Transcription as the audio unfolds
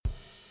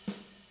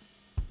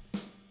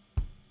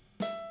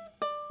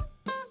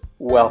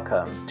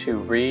Welcome to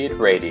Read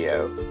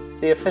Radio,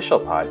 the official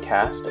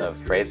podcast of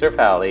Fraser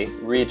Valley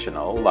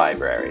Regional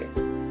Library.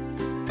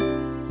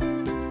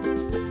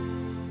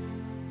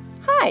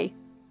 Hi,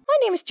 my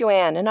name is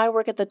Joanne and I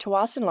work at the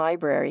Tsawwassen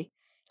Library.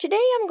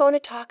 Today I'm going to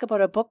talk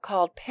about a book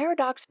called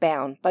Paradox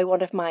Bound by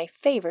one of my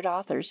favorite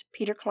authors,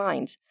 Peter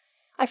Clines.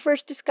 I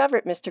first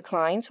discovered Mr.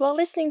 Clines while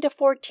listening to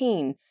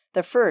 14,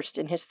 the first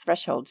in his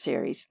Threshold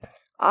series.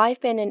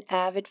 I've been an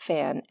avid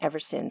fan ever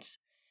since.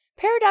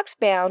 Paradox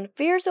Bound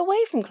veers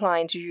away from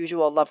Clines'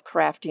 usual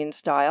Lovecraftian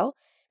style,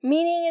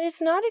 meaning it is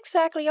not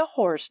exactly a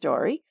horror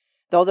story,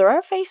 though there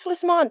are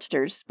faceless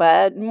monsters,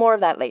 but more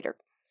of that later.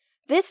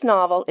 This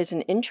novel is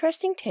an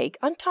interesting take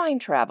on time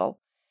travel.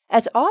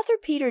 As author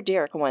Peter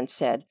Derrick once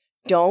said,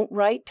 "Don't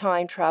write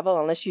time travel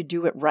unless you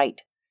do it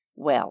right."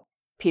 Well,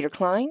 Peter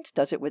Clines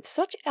does it with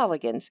such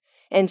elegance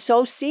and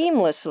so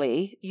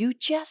seamlessly, you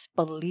just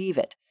believe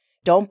it.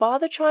 Don't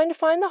bother trying to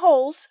find the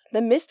holes,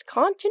 the missed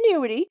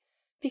continuity,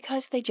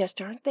 because they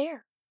just aren't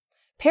there.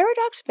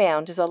 Paradox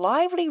Bound is a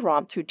lively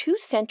romp through 2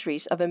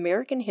 centuries of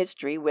American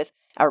history with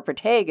our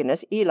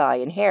protagonists, Eli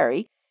and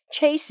Harry,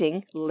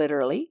 chasing,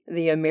 literally,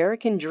 the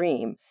American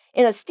dream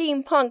in a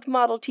steampunked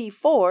Model T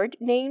Ford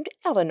named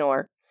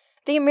Eleanor.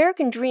 The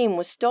American dream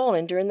was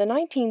stolen during the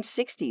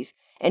 1960s,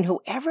 and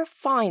whoever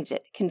finds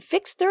it can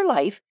fix their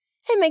life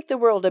and make the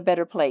world a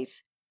better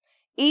place.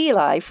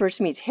 Eli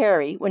first meets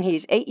Harry when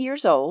he's 8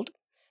 years old,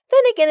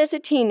 then again as a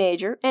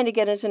teenager and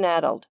again as an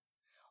adult.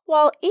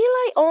 While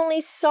Eli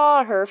only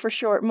saw her for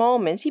short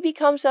moments, he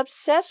becomes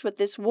obsessed with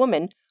this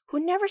woman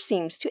who never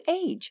seems to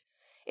age.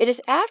 It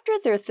is after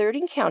their third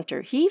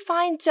encounter he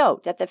finds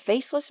out that the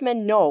Faceless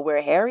Men know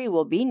where Harry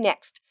will be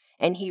next,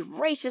 and he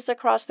races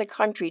across the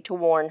country to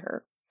warn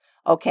her.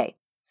 Okay,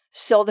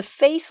 so the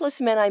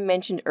Faceless Men I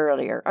mentioned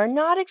earlier are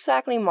not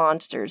exactly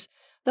monsters,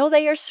 though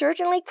they are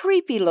certainly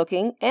creepy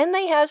looking, and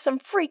they have some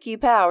freaky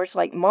powers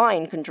like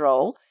mind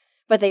control,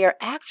 but they are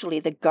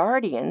actually the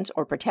guardians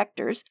or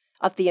protectors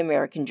of the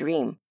American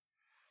dream.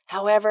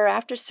 However,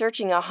 after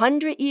searching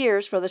 100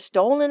 years for the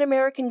stolen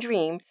American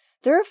dream,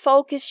 their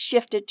focus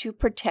shifted to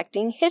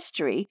protecting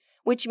history,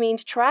 which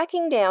means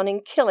tracking down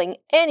and killing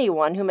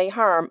anyone who may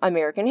harm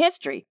American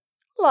history,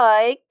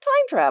 like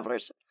time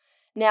travelers.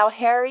 Now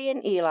Harry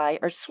and Eli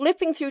are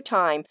slipping through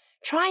time,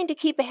 trying to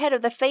keep ahead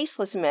of the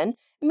Faceless Men,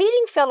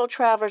 meeting fellow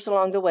travelers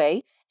along the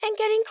way, and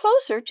getting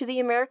closer to the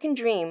American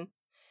dream.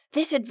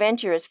 This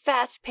adventure is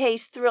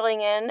fast-paced,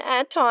 thrilling, and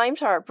at times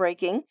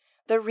heartbreaking.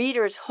 The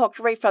reader is hooked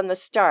right from the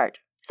start,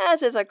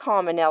 as is a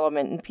common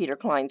element in Peter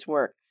Clines'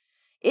 work.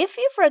 If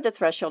you've read the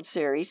Threshold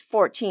series,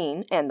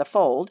 14, and The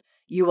Fold,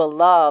 you will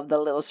love the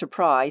little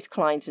surprise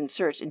Clines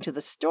inserts into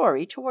the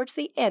story towards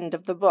the end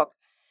of the book.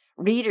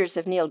 Readers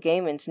of Neil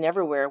Gaiman's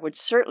Neverwhere would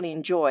certainly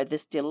enjoy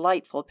this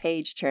delightful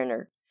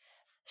page-turner.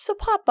 So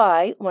pop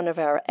by one of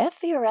our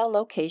FVRL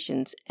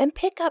locations and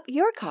pick up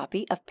your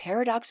copy of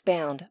Paradox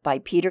Bound by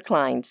Peter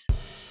Clines.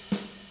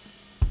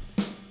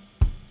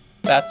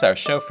 That's our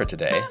show for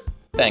today.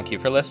 Thank you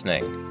for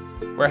listening.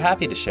 We're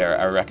happy to share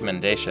our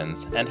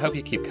recommendations and hope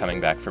you keep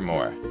coming back for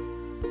more.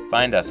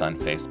 Find us on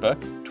Facebook,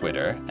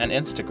 Twitter, and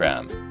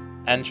Instagram,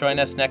 and join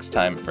us next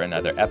time for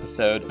another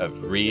episode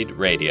of Read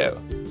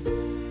Radio.